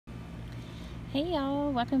Hey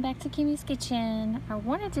y'all, welcome back to Kimmy's Kitchen. I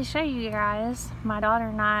wanted to show you guys, my daughter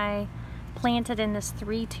and I planted in this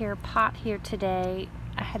 3-tier pot here today.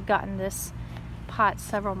 I had gotten this pot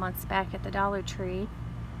several months back at the Dollar Tree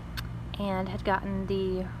and had gotten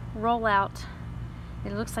the rollout.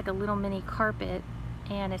 It looks like a little mini carpet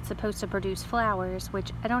and it's supposed to produce flowers,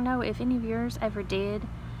 which I don't know if any of yours ever did.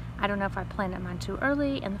 I don't know if I planted mine too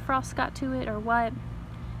early and the frost got to it or what.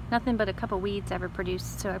 Nothing but a couple weeds ever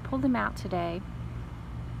produced, so I pulled them out today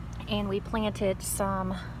and we planted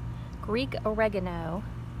some Greek oregano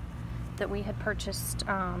that we had purchased,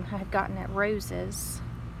 I had gotten at Rose's,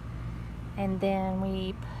 and then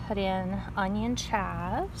we put in onion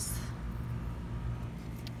chives,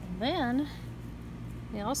 and then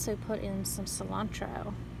we also put in some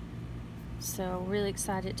cilantro. So really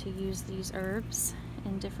excited to use these herbs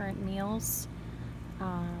in different meals,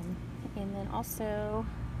 and then also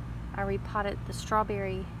I repotted the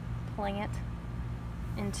strawberry plant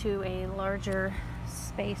into a larger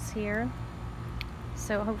space here.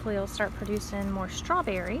 So hopefully it'll start producing more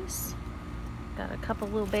strawberries. Got a couple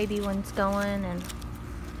little baby ones going and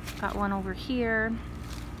got one over here.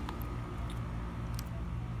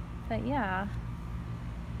 But yeah,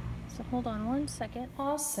 so hold on one second.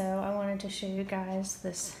 Also, I wanted to show you guys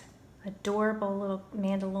this adorable little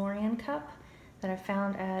Mandalorian cup that I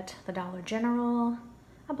found at the Dollar General.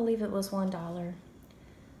 I believe it was $1.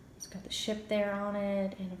 It's got the ship there on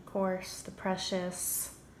it, and of course the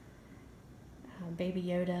precious Baby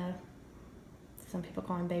Yoda. Some people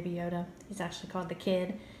call him Baby Yoda. He's actually called the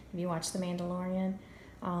Kid if you watch The Mandalorian.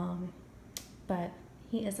 But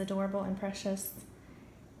he is adorable and precious.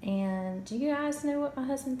 And do you guys know what my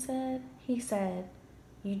husband said? He said,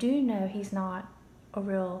 "You do know he's not a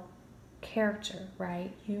real character,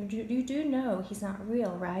 right? You do know he's not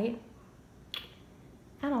real, right?"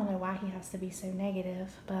 I don't know why he has to be so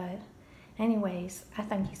negative, but anyways, I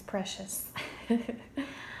think he's precious.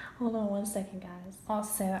 Hold on one second, guys.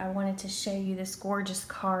 Also, I wanted to show you this gorgeous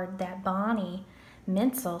card that Bonnie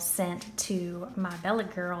Menzel sent to my Bella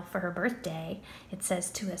girl for her birthday. It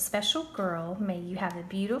says, "To a special girl, may you have a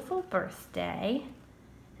beautiful birthday."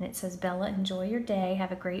 And it says, "Bella, enjoy your day.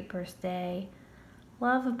 Have a great birthday.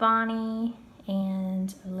 Love, Bonnie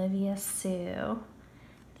and Olivia Sue."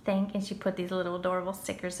 And she put these little adorable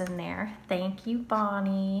stickers in there. Thank you,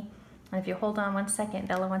 Bonnie. And if you hold on one second,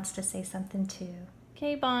 Bella wants to say something too.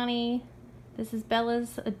 Okay, Bonnie, this is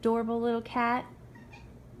Bella's adorable little cat.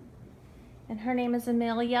 And her name is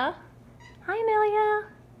Amelia. Hi, Amelia.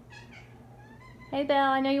 Hey,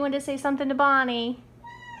 Belle, I know you wanted to say something to Bonnie.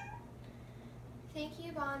 Thank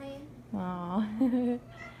you, Bonnie. Aw.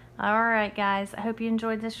 All right, guys, I hope you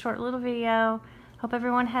enjoyed this short little video. Hope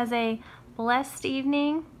everyone has a blessed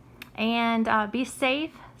evening, and be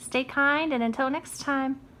safe, stay kind, and until next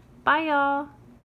time, bye y'all.